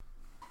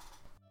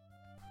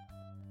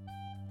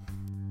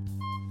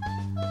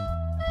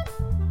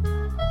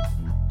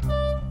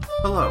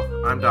Hello,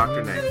 I'm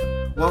Dr.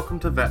 Nathan. Welcome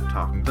to Vet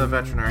Talk, the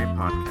veterinary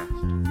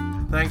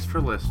podcast. Thanks for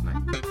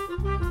listening.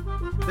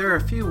 There are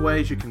a few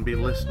ways you can be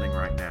listening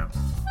right now.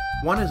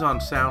 One is on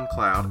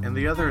SoundCloud and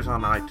the other is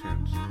on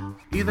iTunes.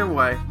 Either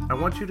way, I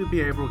want you to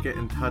be able to get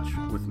in touch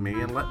with me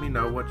and let me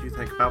know what you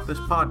think about this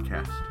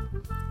podcast.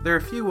 There are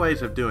a few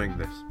ways of doing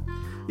this.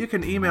 You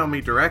can email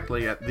me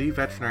directly at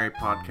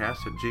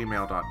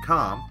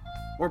theveterinarypodcast@gmail.com,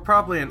 or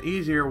probably an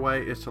easier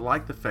way is to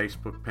like the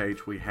Facebook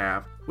page we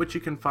have, which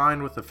you can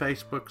find with the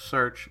Facebook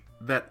search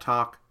Vet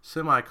Talk,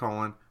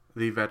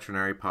 The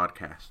Veterinary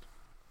Podcast.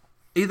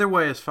 Either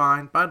way is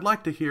fine, but I'd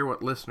like to hear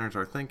what listeners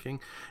are thinking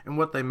and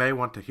what they may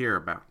want to hear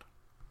about.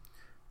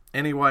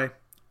 Anyway,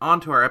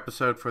 on to our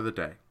episode for the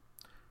day.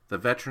 The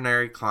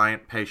veterinary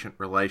client-patient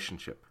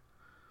relationship.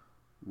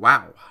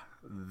 Wow,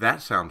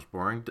 that sounds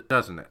boring,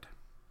 doesn't it?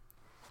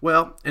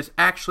 Well, it's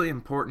actually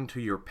important to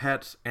your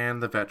pets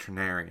and the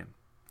veterinarian.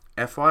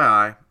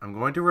 FYI, I'm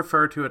going to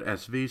refer to it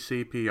as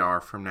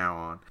VCPR from now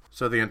on,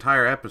 so the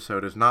entire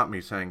episode is not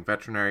me saying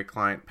veterinary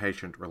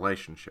client-patient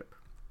relationship.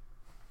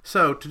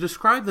 So, to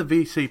describe the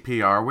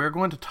VCPR, we're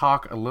going to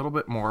talk a little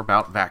bit more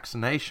about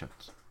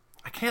vaccinations.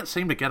 I can't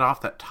seem to get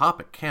off that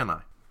topic, can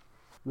I?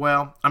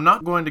 Well, I'm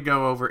not going to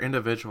go over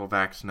individual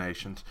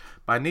vaccinations,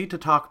 but I need to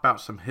talk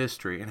about some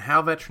history and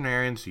how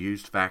veterinarians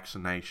used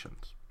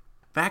vaccinations.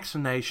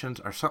 Vaccinations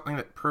are something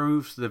that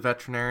proves the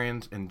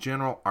veterinarians in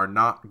general are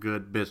not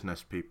good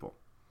business people.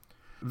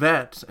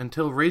 Vets,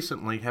 until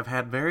recently, have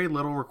had very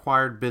little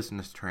required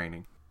business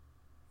training.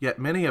 Yet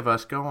many of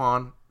us go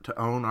on to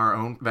own our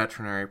own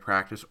veterinary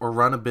practice or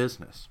run a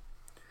business.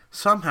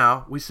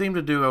 Somehow, we seem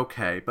to do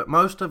okay, but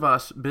most of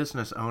us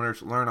business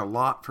owners learn a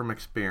lot from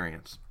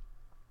experience.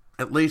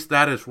 At least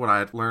that is what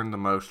I learned the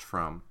most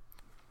from.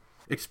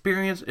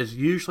 Experience is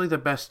usually the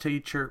best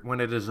teacher when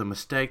it is a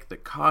mistake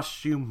that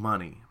costs you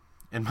money.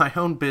 In my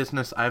own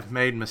business, I've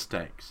made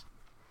mistakes.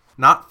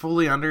 Not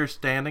fully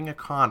understanding a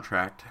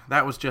contract,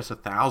 that was just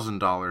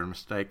 $1,000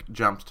 mistake,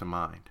 jumps to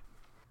mind.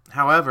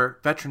 However,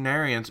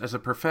 veterinarians as a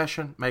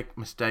profession make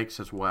mistakes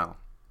as well.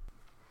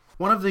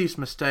 One of these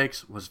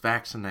mistakes was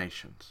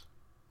vaccinations.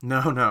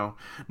 No,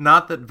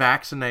 not that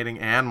vaccinating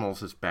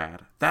animals is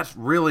bad. That's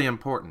really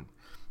important,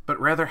 but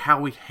rather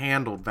how we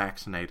handled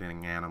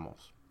vaccinating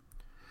animals.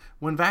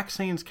 When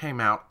vaccines came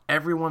out,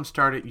 everyone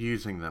started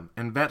using them,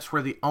 and vets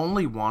were the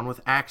only one with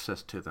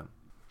access to them.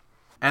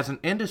 As an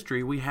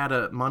industry, we had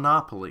a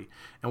monopoly,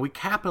 and we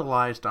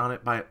capitalized on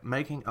it by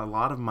making a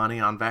lot of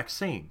money on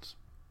vaccines.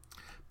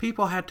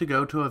 People had to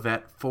go to a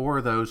vet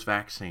for those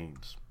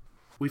vaccines.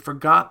 We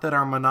forgot that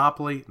our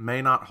monopoly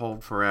may not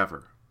hold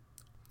forever.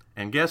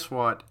 And guess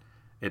what?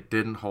 It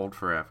didn't hold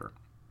forever.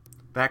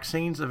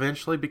 Vaccines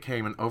eventually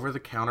became an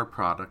over-the-counter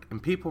product,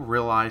 and people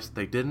realized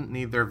they didn't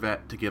need their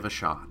vet to give a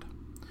shot.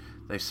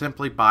 They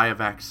simply buy a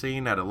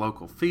vaccine at a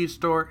local feed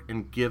store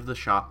and give the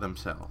shot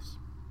themselves.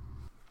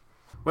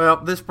 Well,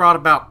 this brought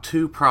about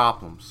two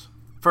problems.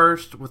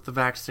 First, with the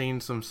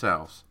vaccines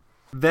themselves.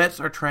 Vets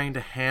are trained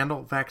to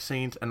handle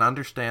vaccines and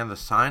understand the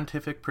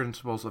scientific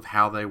principles of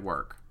how they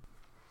work.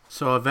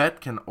 So a vet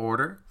can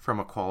order from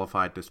a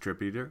qualified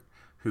distributor,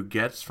 who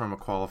gets from a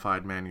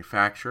qualified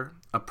manufacturer,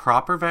 a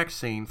proper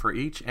vaccine for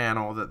each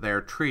animal that they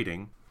are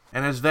treating.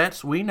 And as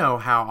vets, we know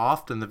how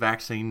often the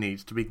vaccine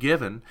needs to be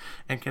given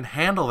and can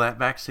handle that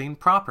vaccine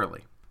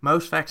properly.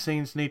 Most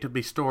vaccines need to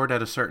be stored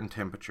at a certain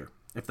temperature.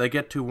 If they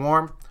get too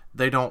warm,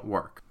 they don't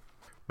work.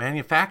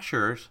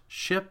 Manufacturers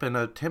ship in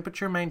a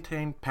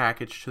temperature-maintained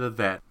package to the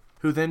vet,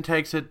 who then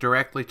takes it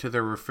directly to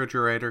their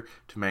refrigerator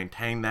to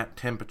maintain that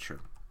temperature.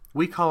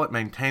 We call it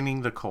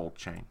maintaining the cold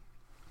chain.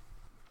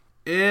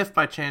 If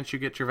by chance you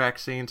get your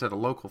vaccines at a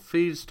local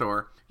feed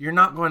store, you're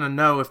not going to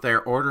know if they are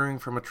ordering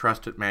from a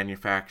trusted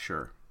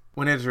manufacturer.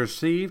 When it is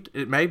received,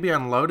 it may be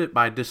unloaded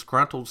by a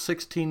disgruntled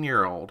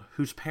 16-year-old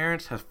whose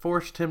parents have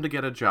forced him to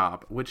get a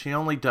job, which he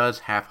only does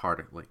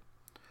half-heartedly.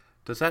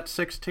 Does that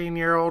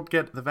 16-year-old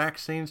get the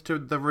vaccines to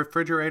the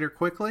refrigerator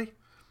quickly?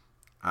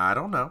 I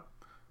don't know.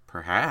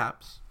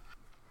 Perhaps.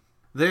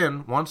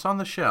 Then, once on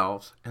the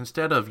shelves,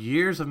 instead of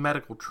years of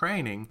medical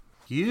training,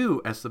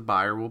 you, as the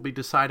buyer, will be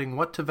deciding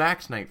what to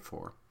vaccinate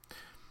for.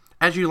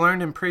 As you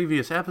learned in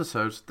previous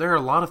episodes, there are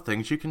a lot of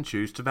things you can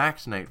choose to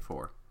vaccinate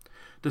for.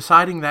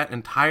 Deciding that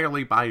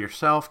entirely by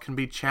yourself can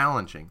be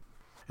challenging,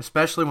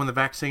 especially when the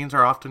vaccines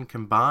are often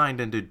combined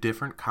into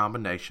different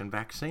combination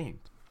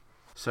vaccines.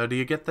 So do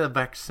you get the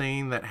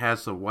vaccine that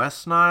has the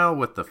West Nile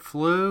with the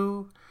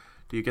flu?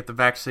 Do you get the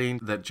vaccine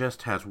that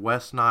just has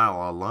West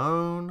Nile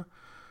alone?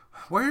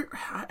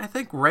 I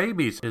think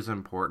rabies is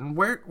important.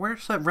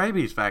 Where's that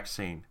rabies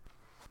vaccine?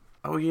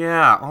 Oh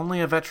yeah,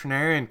 only a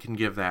veterinarian can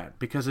give that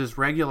because it is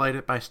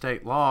regulated by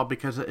state law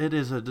because it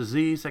is a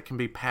disease that can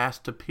be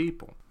passed to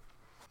people.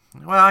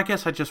 Well, I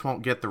guess I just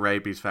won't get the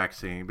rabies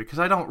vaccine because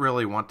I don't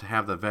really want to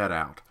have the vet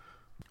out.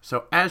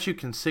 So as you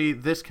can see,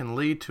 this can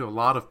lead to a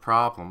lot of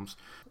problems,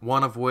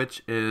 one of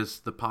which is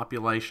the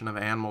population of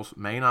animals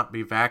may not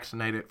be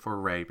vaccinated for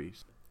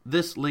rabies.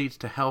 This leads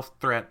to health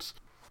threats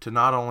to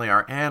not only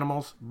our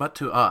animals, but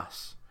to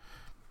us.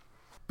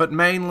 but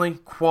mainly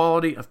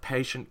quality of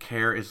patient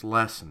care is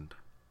lessened.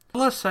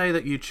 Let's say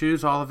that you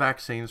choose all the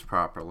vaccines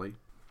properly,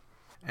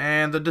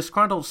 and the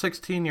disgruntled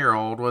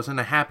 16-year-old was in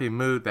a happy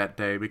mood that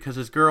day because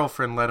his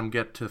girlfriend let him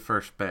get to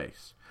first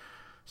base.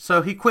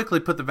 So he quickly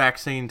put the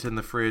vaccines in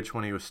the fridge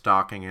when he was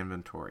stocking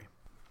inventory.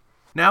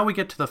 Now we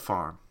get to the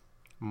farm.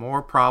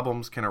 More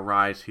problems can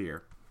arise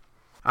here.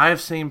 I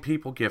have seen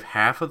people give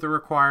half of the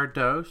required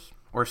dose,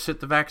 or sit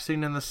the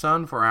vaccine in the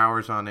sun for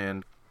hours on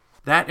end.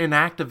 That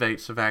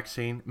inactivates the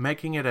vaccine,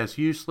 making it as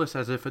useless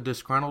as if a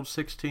disgruntled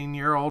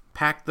 16-year-old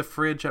packed the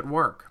fridge at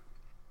work.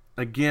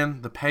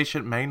 Again, the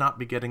patient may not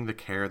be getting the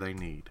care they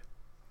need.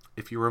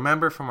 If you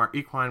remember from our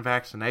equine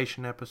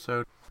vaccination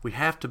episode, we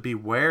have to be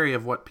wary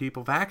of what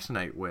people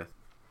vaccinate with.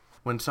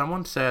 When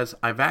someone says,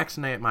 "I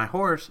vaccinate my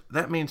horse,"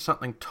 that means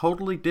something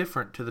totally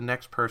different to the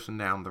next person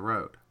down the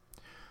road.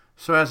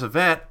 So as a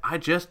vet, I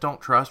just don't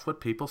trust what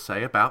people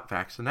say about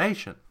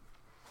vaccination.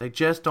 They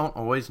just don't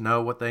always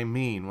know what they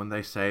mean when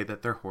they say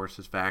that their horse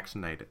is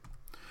vaccinated.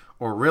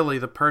 Or really,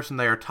 the person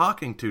they are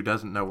talking to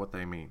doesn't know what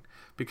they mean,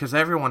 because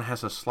everyone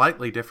has a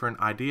slightly different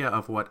idea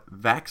of what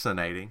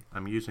vaccinating,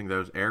 I'm using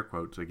those air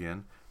quotes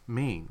again,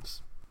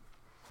 means.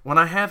 When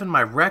I have in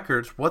my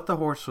records what the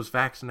horse was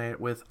vaccinated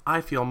with,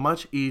 I feel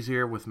much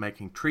easier with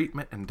making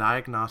treatment and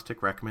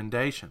diagnostic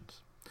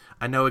recommendations.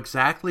 I know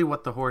exactly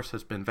what the horse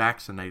has been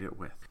vaccinated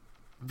with.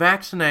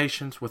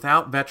 Vaccinations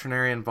without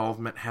veterinary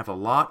involvement have a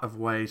lot of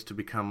ways to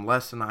become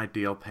less than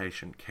ideal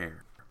patient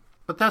care.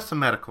 But that's the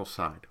medical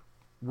side.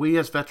 We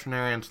as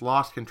veterinarians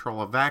lost control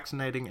of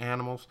vaccinating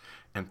animals,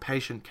 and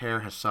patient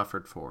care has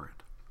suffered for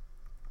it.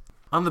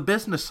 On the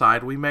business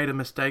side, we made a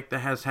mistake that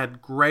has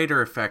had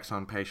greater effects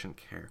on patient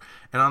care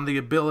and on the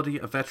ability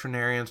of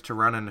veterinarians to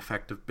run an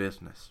effective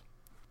business.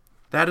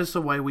 That is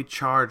the way we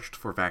charged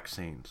for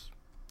vaccines.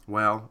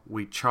 Well,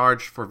 we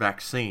charged for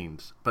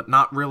vaccines, but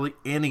not really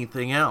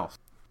anything else.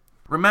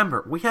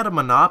 Remember, we had a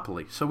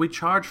monopoly, so we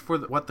charged for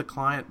what the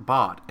client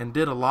bought and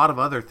did a lot of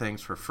other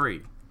things for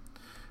free.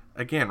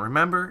 Again,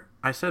 remember,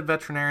 I said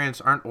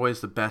veterinarians aren't always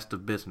the best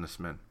of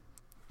businessmen.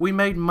 We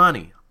made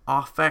money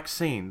off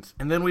vaccines,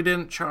 and then we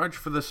didn't charge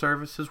for the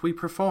services we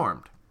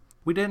performed.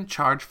 We didn't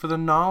charge for the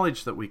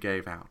knowledge that we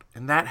gave out,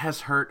 and that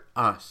has hurt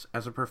us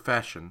as a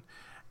profession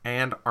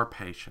and our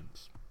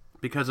patients.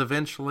 Because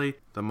eventually,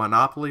 the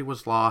monopoly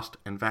was lost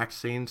and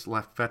vaccines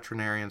left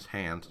veterinarians'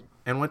 hands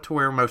and went to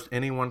where most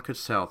anyone could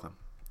sell them.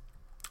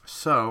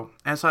 So,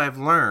 as I have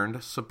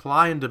learned,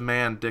 supply and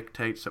demand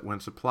dictates that when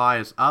supply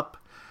is up,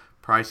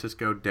 prices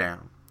go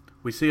down.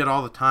 We see it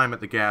all the time at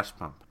the gas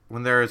pump.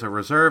 When there is a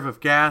reserve of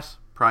gas,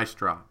 price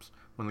drops.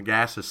 When the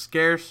gas is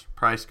scarce,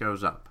 price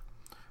goes up.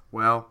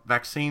 Well,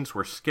 vaccines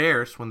were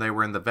scarce when they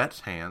were in the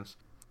vet's hands,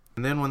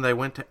 and then when they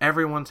went to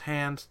everyone's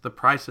hands, the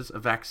prices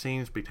of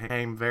vaccines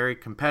became very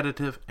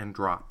competitive and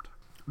dropped.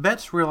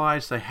 Vets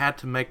realized they had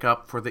to make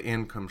up for the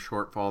income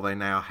shortfall they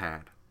now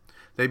had.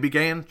 They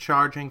began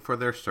charging for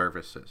their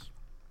services.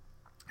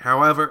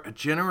 However, a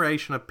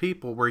generation of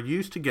people were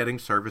used to getting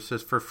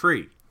services for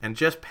free and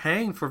just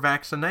paying for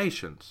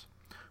vaccinations,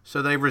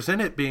 so they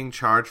resented being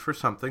charged for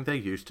something they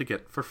used to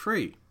get for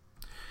free.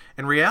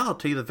 In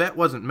reality, the vet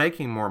wasn't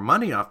making more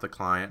money off the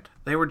client,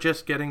 they were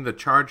just getting the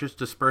charges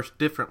dispersed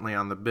differently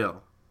on the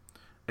bill.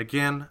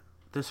 Again,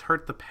 this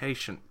hurt the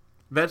patient.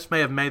 Vets may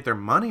have made their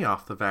money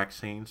off the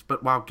vaccines,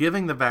 but while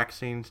giving the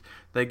vaccines,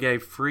 they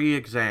gave free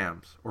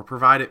exams or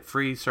provided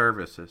free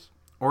services,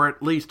 or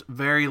at least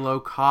very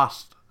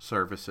low-cost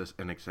services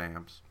and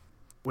exams.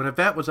 When a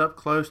vet was up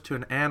close to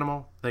an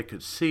animal, they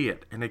could see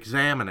it and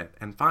examine it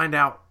and find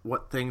out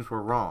what things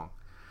were wrong.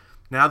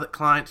 Now that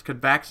clients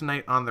could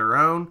vaccinate on their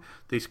own,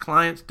 these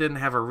clients didn't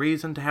have a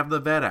reason to have the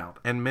vet out,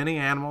 and many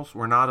animals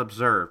were not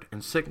observed,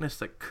 and sickness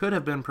that could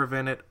have been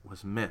prevented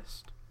was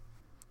missed.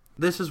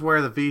 This is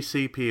where the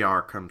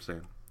VCPR comes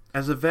in.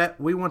 As a vet,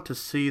 we want to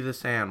see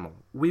this animal.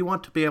 We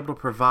want to be able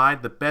to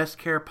provide the best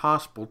care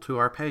possible to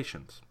our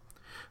patients.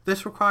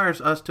 This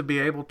requires us to be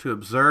able to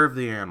observe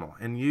the animal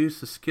and use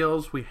the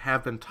skills we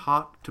have been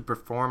taught to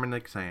perform an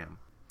exam.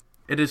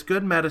 It is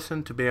good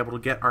medicine to be able to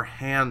get our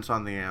hands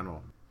on the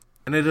animal,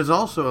 and it is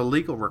also a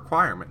legal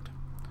requirement.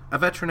 A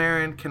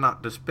veterinarian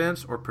cannot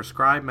dispense or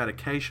prescribe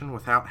medication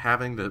without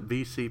having the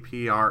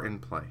VCPR in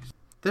place.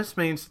 This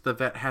means that the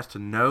vet has to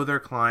know their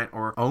client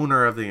or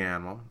owner of the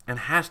animal and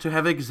has to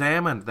have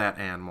examined that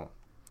animal.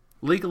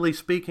 Legally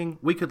speaking,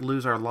 we could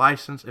lose our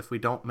license if we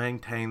don't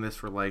maintain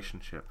this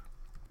relationship.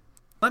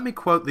 Let me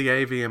quote the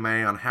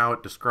AVMA on how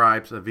it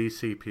describes a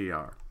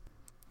VCPR.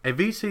 A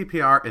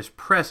VCPR is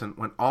present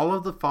when all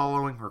of the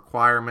following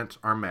requirements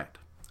are met.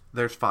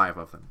 There's 5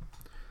 of them.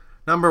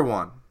 Number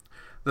 1.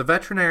 The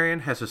veterinarian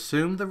has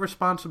assumed the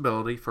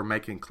responsibility for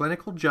making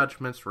clinical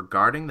judgments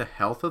regarding the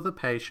health of the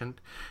patient,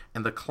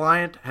 and the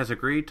client has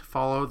agreed to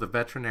follow the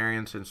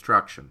veterinarian's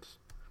instructions.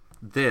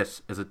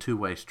 This is a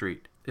two-way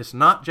street. It's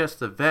not just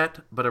the vet,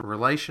 but a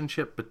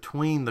relationship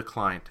between the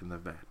client and the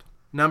vet.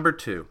 Number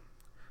 2.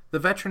 The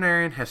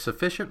veterinarian has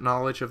sufficient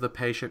knowledge of the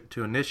patient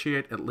to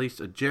initiate at least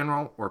a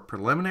general or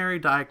preliminary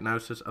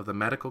diagnosis of the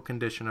medical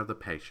condition of the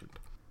patient.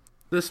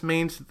 This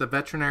means that the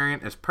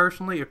veterinarian is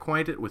personally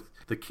acquainted with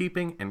the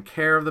keeping and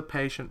care of the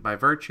patient by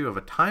virtue of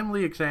a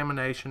timely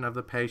examination of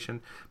the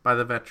patient by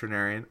the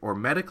veterinarian or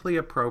medically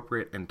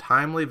appropriate and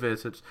timely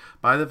visits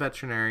by the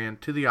veterinarian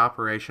to the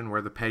operation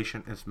where the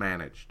patient is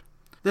managed.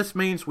 This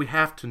means we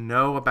have to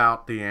know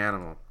about the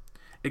animal.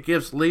 It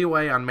gives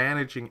leeway on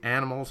managing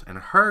animals and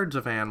herds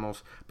of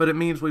animals, but it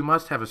means we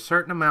must have a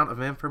certain amount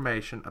of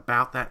information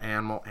about that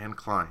animal and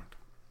client.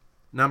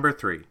 Number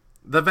 3.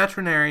 The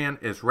veterinarian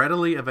is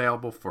readily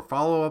available for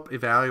follow-up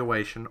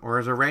evaluation or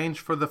is arranged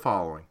for the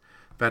following: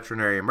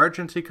 veterinary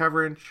emergency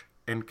coverage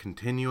and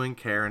continuing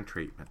care and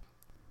treatment.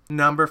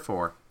 Number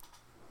 4.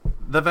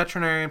 The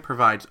veterinarian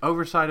provides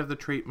oversight of the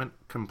treatment,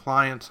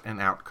 compliance, and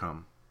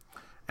outcome.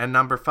 And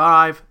number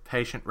 5,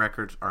 patient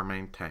records are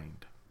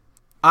maintained.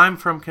 I'm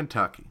from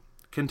Kentucky.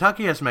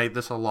 Kentucky has made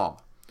this a law.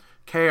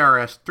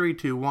 KRS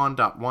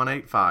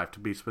 321.185 to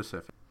be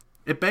specific.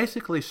 It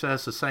basically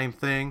says the same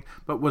thing,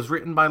 but was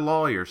written by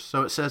lawyers,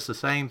 so it says the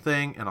same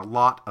thing in a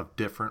lot of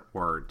different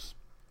words.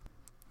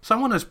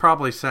 Someone is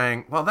probably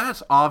saying, well,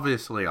 that's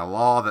obviously a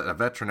law that a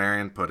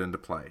veterinarian put into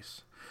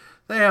place.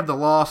 They have the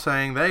law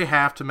saying they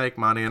have to make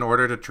money in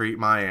order to treat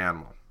my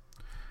animal.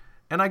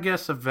 And I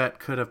guess a vet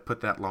could have put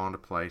that law into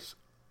place.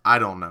 I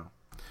don't know.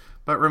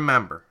 But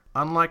remember,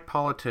 unlike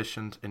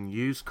politicians and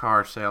used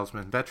car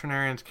salesmen,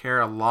 veterinarians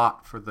care a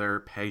lot for their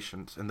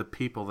patients and the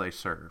people they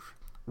serve.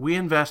 We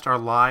invest our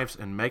lives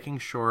in making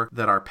sure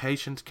that our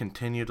patients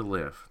continue to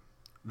live.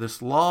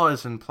 This law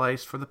is in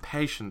place for the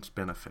patient's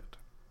benefit.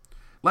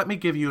 Let me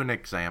give you an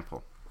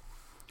example.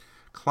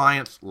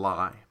 Clients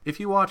lie. If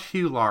you watch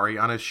Hugh Laurie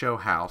on his show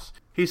House,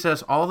 he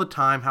says all the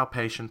time how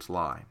patients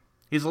lie.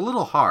 He's a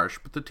little harsh,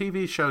 but the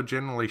TV show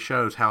generally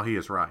shows how he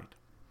is right.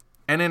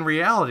 And in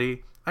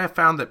reality, I have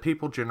found that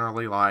people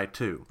generally lie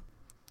too.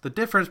 The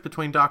difference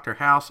between Dr.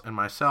 House and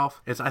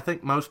myself is I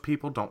think most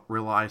people don't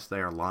realize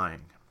they are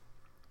lying.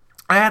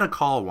 I had a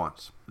call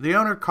once. The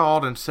owner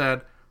called and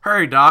said,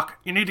 "Hurry, Doc,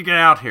 you need to get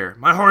out here.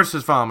 My horse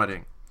is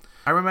vomiting."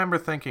 I remember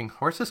thinking,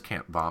 horses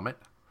can't vomit.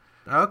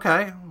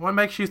 Okay, what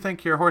makes you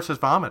think your horse is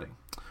vomiting?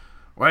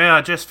 Well,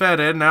 I just fed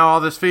it, now all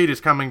this feed is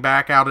coming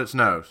back out its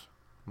nose.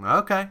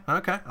 Okay,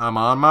 I'm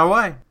on my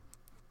way.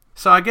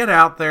 So I get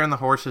out there and the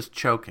horse is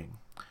choking.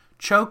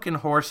 Choke in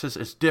horses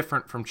is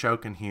different from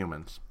choke in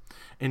humans.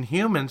 In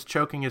humans,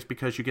 choking is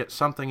because you get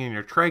something in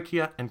your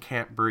trachea and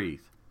can't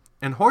breathe.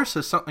 In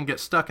horses, something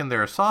gets stuck in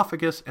their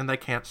esophagus and they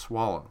can't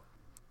swallow.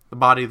 The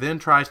body then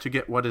tries to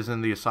get what is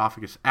in the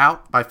esophagus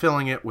out by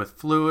filling it with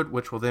fluid,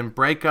 which will then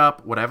break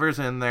up whatever is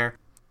in there,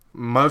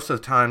 most of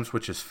the times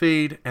which is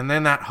feed, and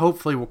then that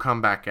hopefully will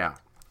come back out.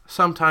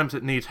 Sometimes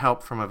it needs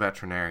help from a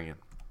veterinarian.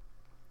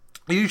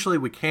 Usually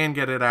we can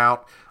get it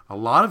out. A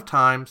lot of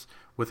times,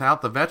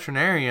 without the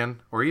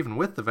veterinarian, or even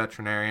with the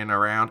veterinarian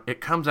around,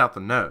 it comes out the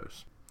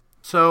nose.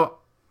 So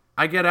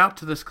I get out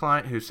to this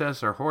client who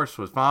says their horse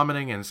was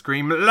vomiting and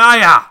scream,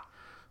 "Liar!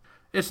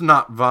 It's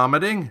not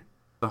vomiting.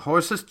 The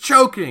horse is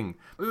choking.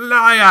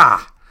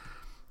 Liar!"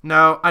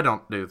 No, I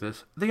don't do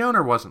this. The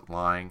owner wasn't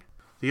lying.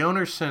 The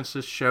owner's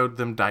senses showed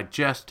them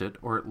digested,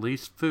 or at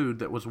least food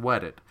that was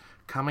wetted,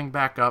 coming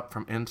back up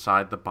from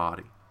inside the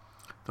body.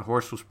 The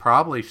horse was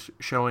probably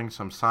showing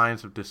some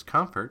signs of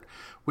discomfort,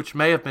 which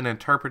may have been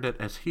interpreted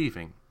as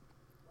heaving.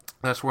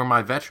 That's where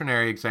my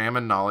veterinary exam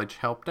and knowledge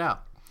helped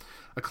out.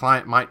 A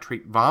client might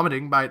treat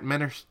vomiting by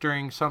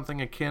administering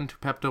something akin to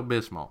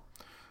Pepto-Bismol.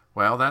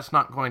 Well, that's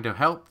not going to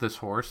help this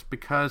horse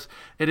because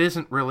it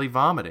isn't really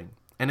vomiting,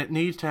 and it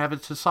needs to have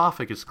its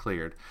esophagus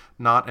cleared,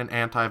 not an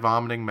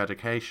anti-vomiting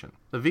medication.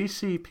 The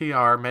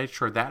VCPR made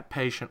sure that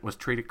patient was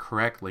treated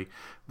correctly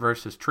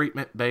versus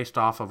treatment based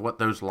off of what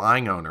those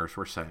lying owners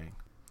were saying.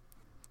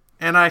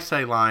 And I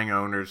say lying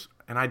owners,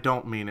 and I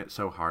don't mean it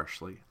so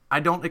harshly. I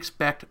don't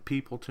expect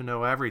people to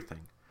know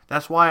everything.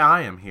 That's why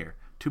I am here,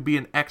 to be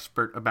an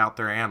expert about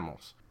their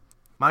animals.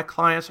 My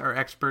clients are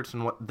experts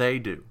in what they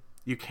do.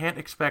 You can't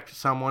expect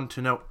someone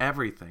to know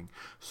everything,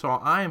 so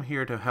I am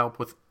here to help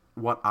with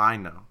what I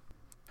know.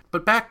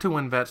 But back to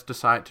when vets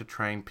decided to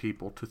train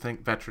people to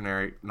think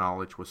veterinary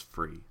knowledge was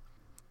free.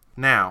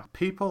 Now,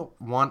 people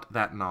want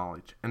that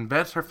knowledge, and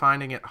vets are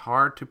finding it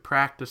hard to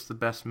practice the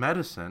best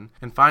medicine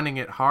and finding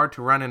it hard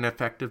to run an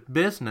effective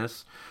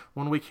business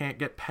when we can't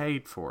get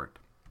paid for it.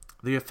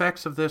 The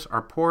effects of this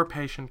are poor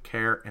patient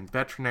care and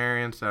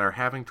veterinarians that are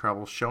having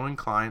trouble showing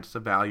clients the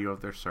value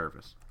of their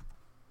service.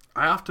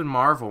 I often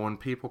marvel when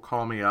people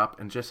call me up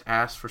and just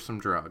ask for some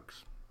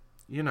drugs.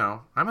 You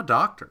know, I'm a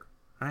doctor.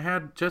 I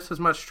had just as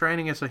much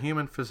training as a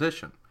human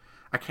physician.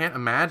 I can't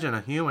imagine a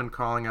human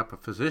calling up a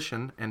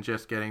physician and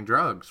just getting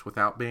drugs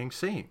without being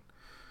seen.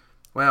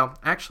 Well,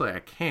 actually I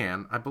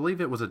can. I believe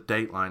it was a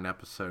Dateline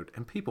episode,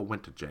 and people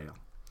went to jail.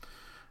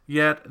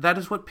 Yet, that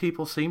is what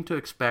people seem to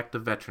expect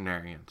of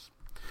veterinarians.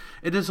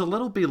 It is a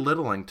little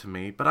belittling to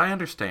me, but I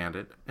understand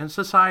it. In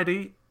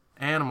society,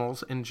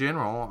 animals in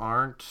general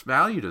aren't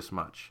valued as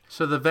much,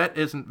 so the vet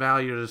isn't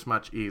valued as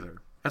much either.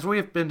 As we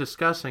have been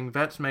discussing,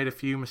 vets made a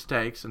few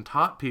mistakes and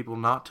taught people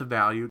not to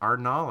value our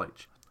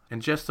knowledge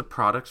and just the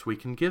products we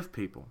can give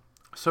people.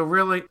 So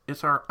really,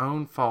 it's our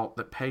own fault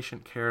that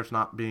patient care is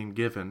not being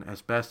given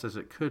as best as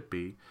it could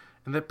be,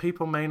 and that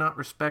people may not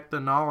respect the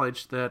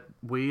knowledge that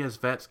we as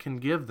vets can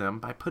give them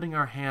by putting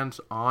our hands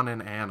on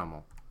an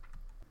animal.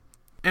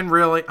 And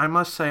really, I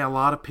must say a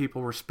lot of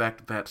people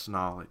respect vets'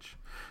 knowledge.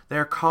 They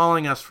are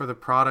calling us for the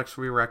products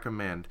we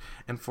recommend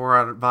and for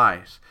our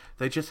advice.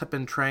 They just have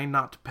been trained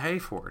not to pay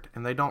for it,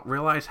 and they don't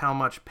realize how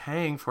much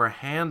paying for a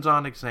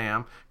hands-on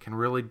exam can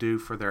really do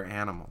for their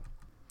animal.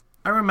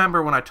 I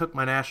remember when I took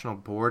my national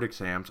board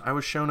exams, I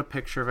was shown a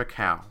picture of a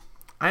cow.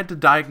 I had to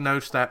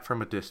diagnose that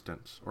from a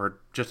distance, or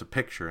just a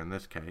picture in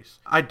this case.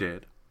 I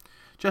did.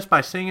 Just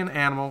by seeing an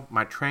animal,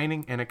 my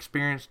training and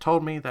experience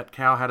told me that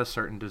cow had a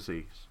certain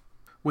disease.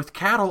 With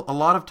cattle, a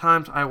lot of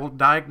times I will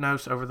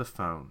diagnose over the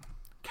phone.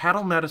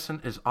 Cattle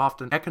medicine is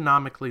often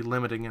economically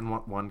limiting in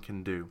what one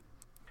can do.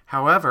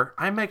 However,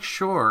 I make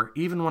sure,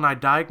 even when I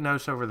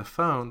diagnose over the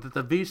phone, that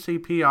the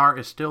VCPR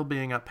is still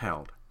being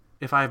upheld.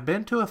 If I have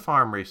been to a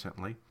farm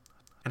recently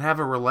and have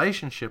a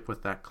relationship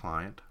with that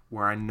client,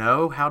 where I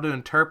know how to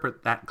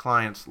interpret that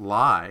client's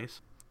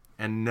lies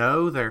and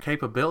know their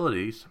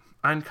capabilities,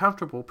 I'm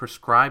comfortable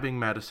prescribing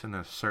medicine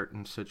in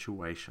certain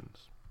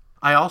situations.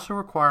 I also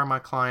require my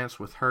clients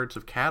with herds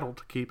of cattle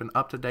to keep an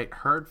up-to-date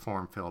herd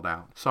form filled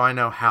out, so I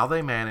know how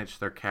they manage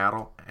their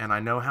cattle and I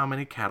know how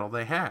many cattle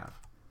they have.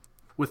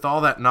 With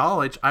all that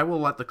knowledge, I will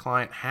let the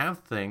client have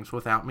things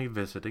without me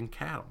visiting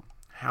cattle.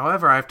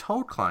 However, I've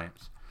told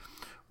clients,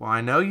 well,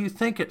 I know you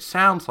think it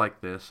sounds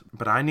like this,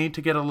 but I need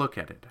to get a look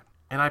at it.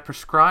 And I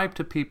prescribe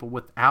to people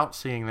without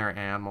seeing their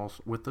animals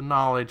with the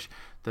knowledge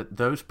that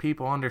those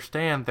people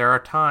understand there are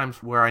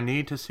times where I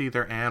need to see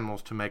their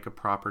animals to make a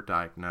proper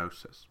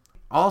diagnosis.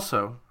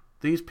 Also,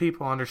 these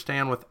people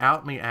understand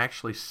without me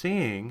actually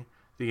seeing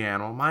the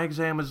animal, my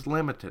exam is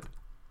limited,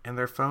 and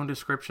their phone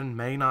description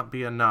may not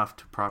be enough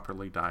to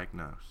properly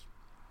diagnose.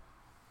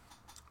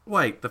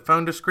 Wait, the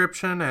phone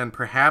description and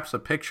perhaps a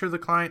picture the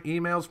client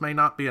emails may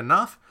not be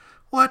enough?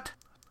 What?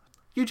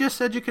 You just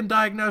said you can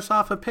diagnose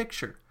off a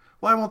picture.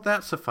 Why won't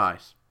that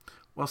suffice?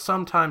 Well,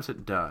 sometimes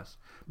it does.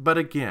 But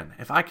again,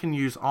 if I can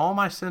use all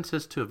my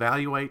senses to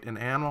evaluate an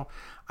animal,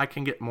 I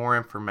can get more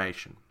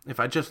information. If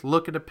I just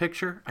look at a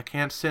picture, I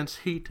can't sense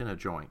heat in a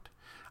joint.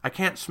 I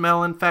can't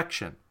smell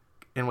infection.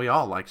 And we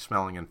all like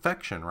smelling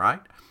infection,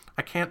 right?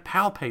 I can't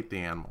palpate the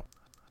animal.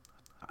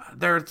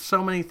 There are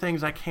so many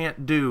things I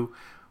can't do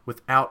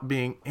without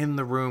being in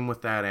the room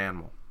with that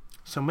animal.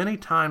 So many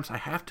times I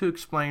have to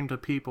explain to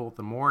people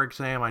the more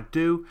exam I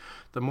do,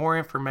 the more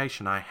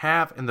information I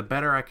have, and the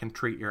better I can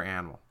treat your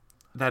animal.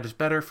 That is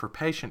better for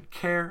patient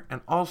care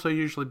and also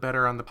usually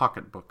better on the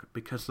pocketbook,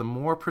 because the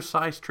more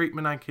precise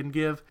treatment I can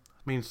give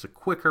means the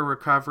quicker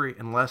recovery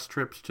and less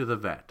trips to the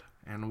vet.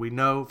 And we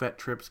know vet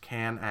trips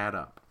can add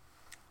up.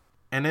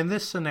 And in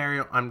this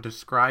scenario I'm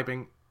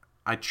describing,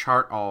 I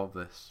chart all of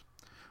this.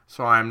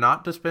 So I am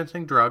not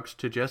dispensing drugs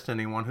to just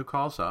anyone who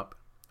calls up.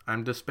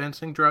 I'm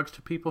dispensing drugs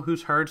to people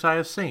whose herds I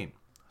have seen.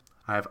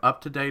 I have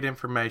up-to-date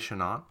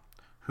information on,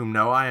 who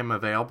know I am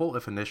available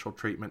if initial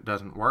treatment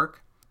doesn't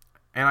work.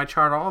 And I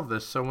chart all of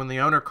this so when the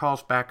owner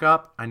calls back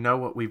up, I know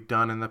what we've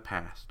done in the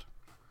past.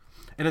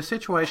 In a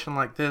situation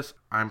like this,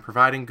 I'm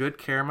providing good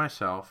care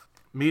myself,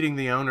 meeting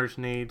the owner's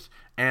needs,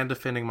 and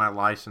defending my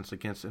license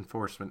against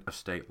enforcement of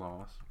state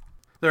laws.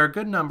 There are a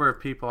good number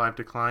of people I've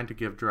declined to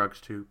give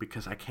drugs to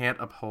because I can't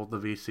uphold the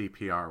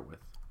VCPR with.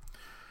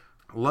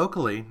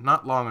 Locally,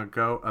 not long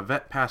ago, a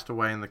vet passed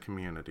away in the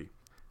community.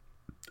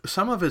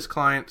 Some of his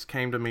clients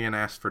came to me and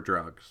asked for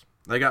drugs.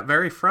 They got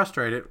very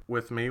frustrated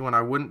with me when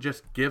I wouldn't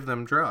just give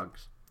them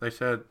drugs. They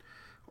said,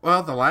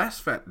 well, the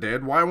last vet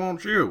did, why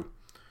won't you?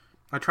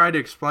 I tried to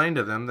explain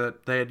to them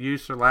that they had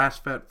used their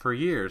last vet for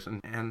years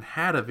and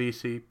had a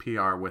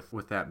VCPR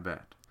with that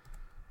vet.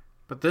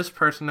 But this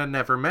person had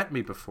never met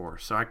me before,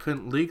 so I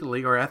couldn't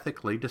legally or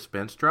ethically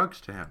dispense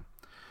drugs to him.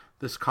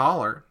 This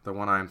caller, the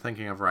one I'm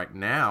thinking of right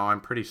now, I'm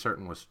pretty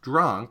certain was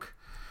drunk,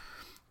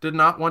 did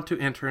not want to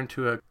enter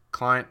into a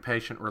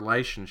client-patient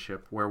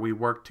relationship where we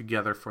worked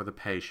together for the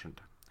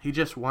patient. He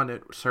just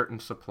wanted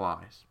certain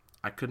supplies.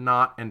 I could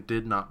not and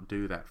did not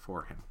do that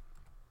for him.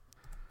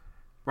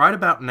 Right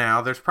about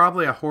now, there's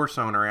probably a horse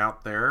owner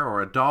out there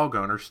or a dog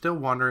owner still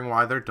wondering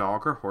why their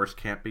dog or horse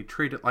can't be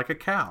treated like a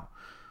cow.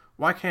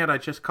 Why can't I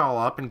just call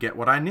up and get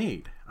what I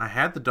need? I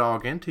had the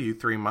dog into you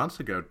 3 months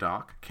ago,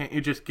 Doc. Can't you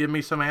just give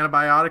me some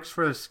antibiotics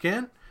for the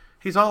skin?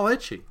 He's all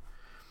itchy.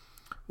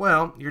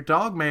 Well, your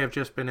dog may have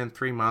just been in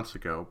 3 months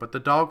ago, but the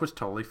dog was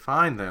totally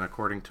fine then,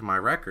 according to my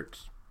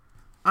records.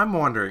 I'm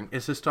wondering,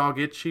 is this dog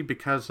itchy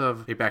because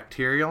of a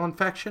bacterial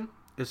infection?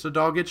 Is the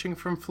dog itching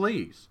from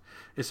fleas?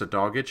 Is the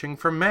dog itching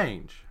from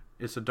mange?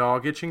 Is the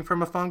dog itching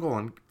from a fungal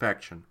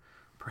infection?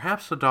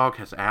 Perhaps the dog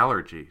has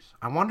allergies.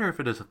 I wonder if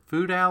it is a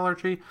food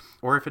allergy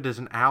or if it is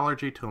an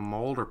allergy to a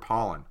mold or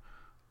pollen.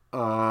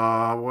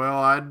 Well,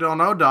 I don't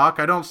know, Doc.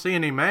 I don't see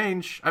any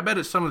mange. I bet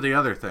it's some of the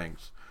other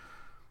things.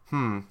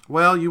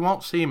 Well, you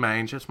won't see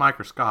mange. It's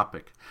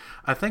microscopic.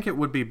 I think it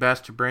would be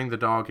best to bring the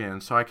dog in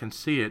so I can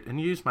see it and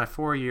use my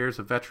 4 years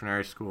of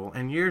veterinary school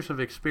and years of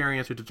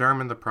experience to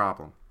determine the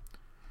problem.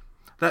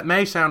 That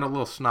may sound a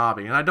little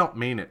snobby, and I don't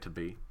mean it to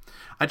be.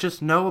 I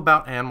just know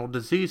about animal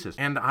diseases,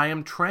 and I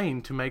am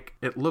trained to make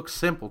it look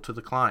simple to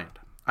the client.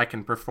 I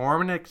can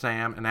perform an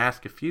exam and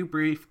ask a few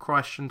brief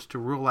questions to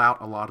rule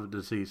out a lot of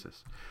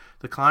diseases.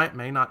 The client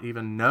may not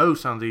even know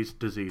some of these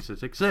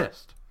diseases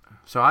exist.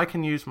 So I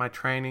can use my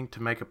training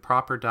to make a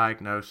proper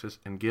diagnosis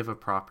and give a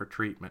proper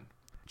treatment.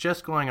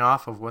 Just going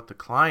off of what the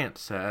client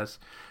says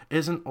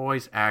isn't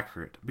always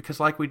accurate, because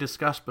like we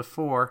discussed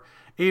before,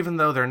 even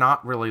though they're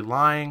not really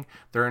lying,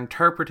 they're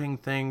interpreting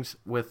things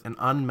with an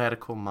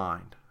unmedical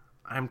mind.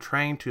 I'm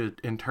trained to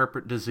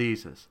interpret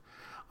diseases.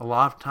 A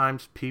lot of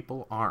times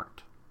people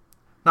aren't.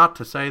 Not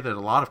to say that a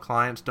lot of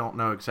clients don't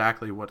know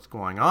exactly what's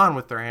going on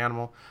with their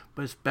animal,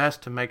 but it's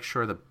best to make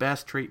sure the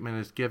best treatment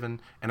is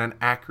given and an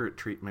accurate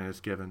treatment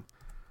is given.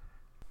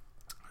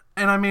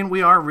 And I mean,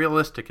 we are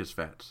realistic as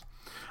vets.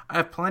 I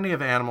have plenty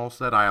of animals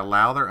that I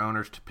allow their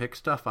owners to pick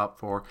stuff up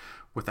for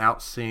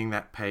without seeing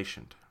that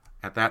patient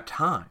at that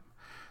time.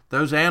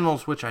 Those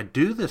animals which I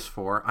do this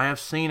for, I have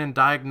seen and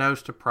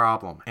diagnosed a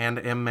problem and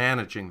am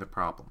managing the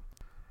problem.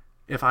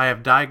 If I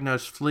have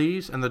diagnosed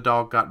fleas and the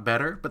dog got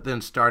better, but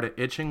then started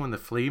itching when the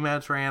flea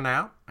meds ran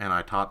out, and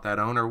I taught that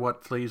owner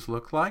what fleas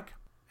look like,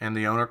 and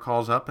the owner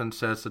calls up and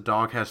says the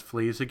dog has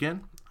fleas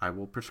again, I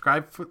will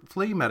prescribe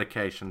flea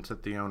medications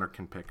that the owner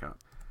can pick up.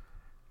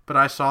 But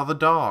I saw the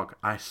dog,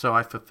 so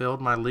I fulfilled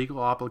my legal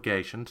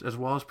obligations as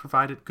well as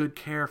provided good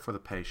care for the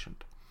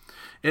patient.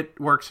 It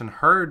works in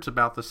herds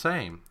about the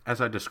same. As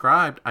I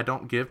described, I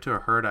don't give to a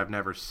herd I've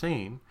never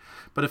seen,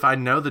 but if I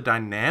know the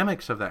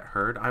dynamics of that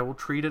herd, I will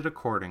treat it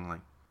accordingly.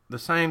 The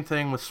same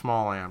thing with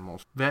small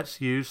animals.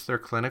 Vets use their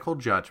clinical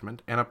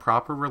judgment and a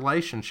proper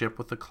relationship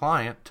with the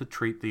client to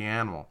treat the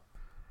animal.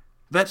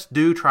 Vets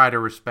do try to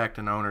respect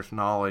an owner's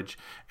knowledge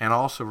and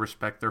also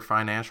respect their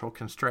financial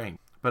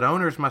constraints, but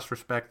owners must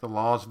respect the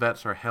laws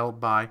vets are held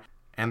by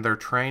and their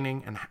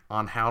training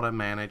on how to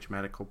manage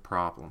medical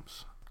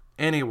problems.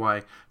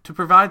 Anyway, to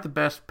provide the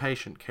best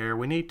patient care,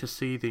 we need to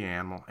see the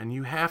animal, and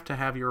you have to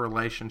have your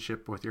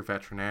relationship with your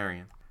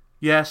veterinarian.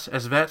 Yes,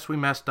 as vets we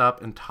messed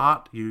up and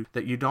taught you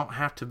that you don't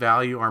have to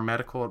value our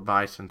medical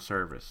advice and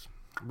service.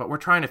 But we're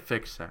trying to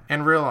fix that.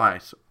 And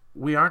realize,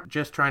 we aren't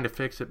just trying to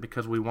fix it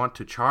because we want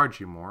to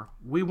charge you more.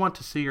 We want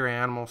to see your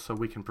animal so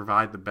we can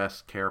provide the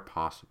best care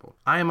possible.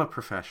 I am a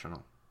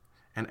professional,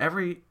 and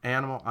every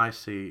animal I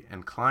see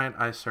and client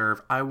I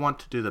serve, I want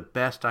to do the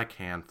best I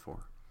can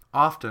for.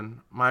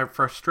 Often, my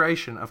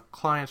frustration of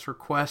clients'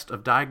 request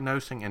of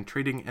diagnosing and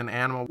treating an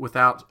animal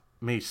without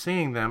me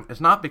seeing them is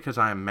not because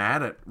I am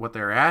mad at what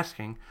they're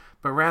asking,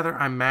 but rather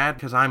I'm mad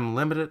because I'm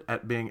limited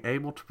at being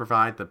able to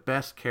provide the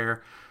best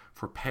care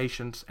for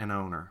patients and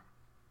owner.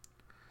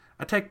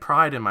 I take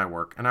pride in my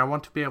work, and I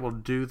want to be able to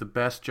do the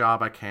best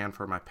job I can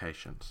for my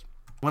patients.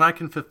 When I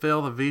can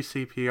fulfill the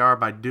VCPR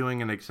by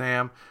doing an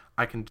exam,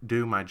 I can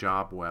do my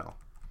job well.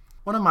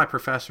 One of my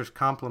professors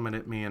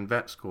complimented me in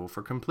vet school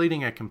for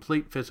completing a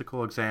complete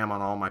physical exam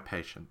on all my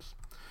patients,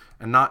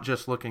 and not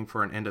just looking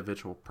for an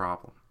individual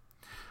problem.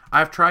 I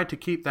have tried to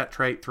keep that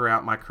trait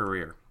throughout my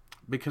career,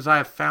 because I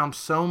have found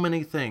so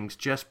many things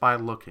just by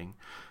looking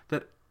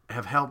that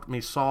have helped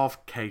me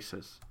solve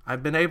cases.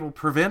 I've been able to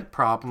prevent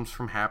problems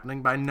from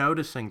happening by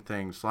noticing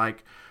things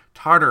like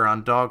tartar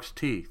on dogs'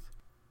 teeth.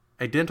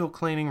 A dental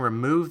cleaning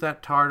removed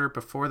that tartar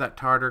before that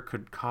tartar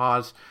could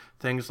cause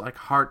things like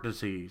heart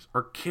disease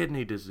or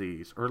kidney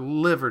disease or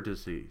liver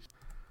disease.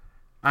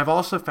 I've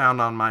also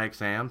found on my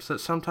exams that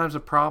sometimes a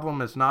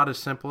problem is not as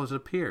simple as it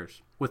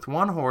appears. With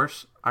one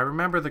horse, I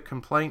remember the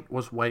complaint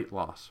was weight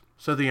loss,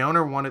 so the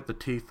owner wanted the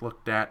teeth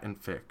looked at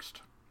and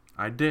fixed.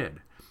 I did.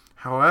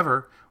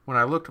 However, when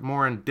I looked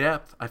more in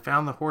depth, I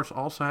found the horse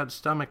also had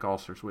stomach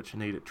ulcers which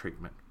needed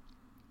treatment.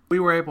 We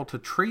were able to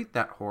treat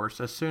that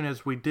horse as soon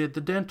as we did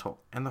the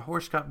dental, and the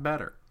horse got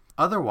better.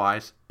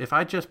 Otherwise, if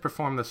I just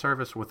performed the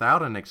service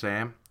without an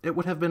exam, it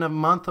would have been a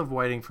month of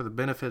waiting for the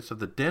benefits of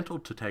the dental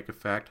to take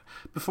effect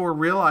before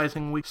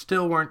realizing we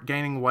still weren't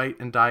gaining weight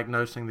and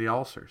diagnosing the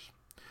ulcers.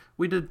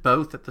 We did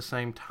both at the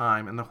same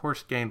time, and the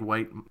horse gained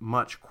weight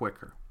much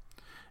quicker.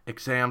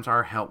 Exams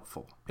are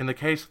helpful. In the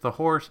case of the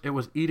horse, it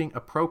was eating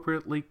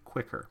appropriately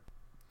quicker.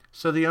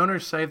 So the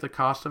owners saved the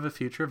cost of a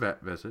future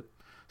vet visit,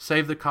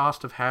 saved the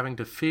cost of having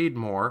to feed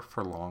more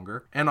for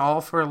longer, and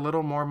all for a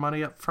little more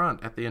money up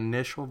front at the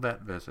initial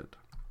vet visit.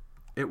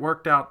 It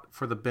worked out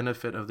for the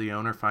benefit of the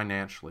owner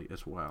financially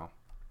as well.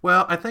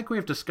 Well, I think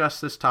we've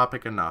discussed this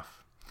topic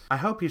enough. I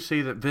hope you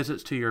see that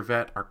visits to your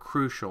vet are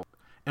crucial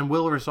and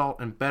will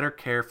result in better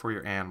care for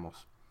your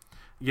animals.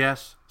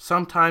 Yes,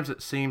 sometimes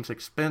it seems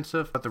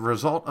expensive, but the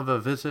result of a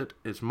visit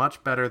is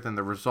much better than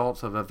the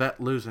results of a vet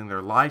losing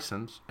their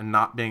license and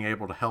not being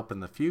able to help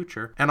in the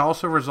future, and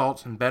also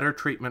results in better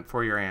treatment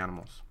for your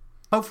animals.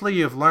 Hopefully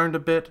you've learned a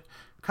bit.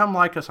 Come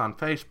like us on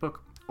Facebook,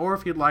 or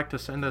if you'd like to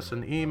send us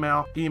an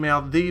email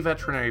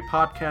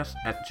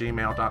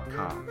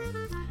theveterinarypodcast@gmail.com.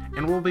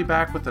 And we'll be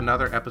back with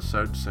another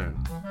episode soon.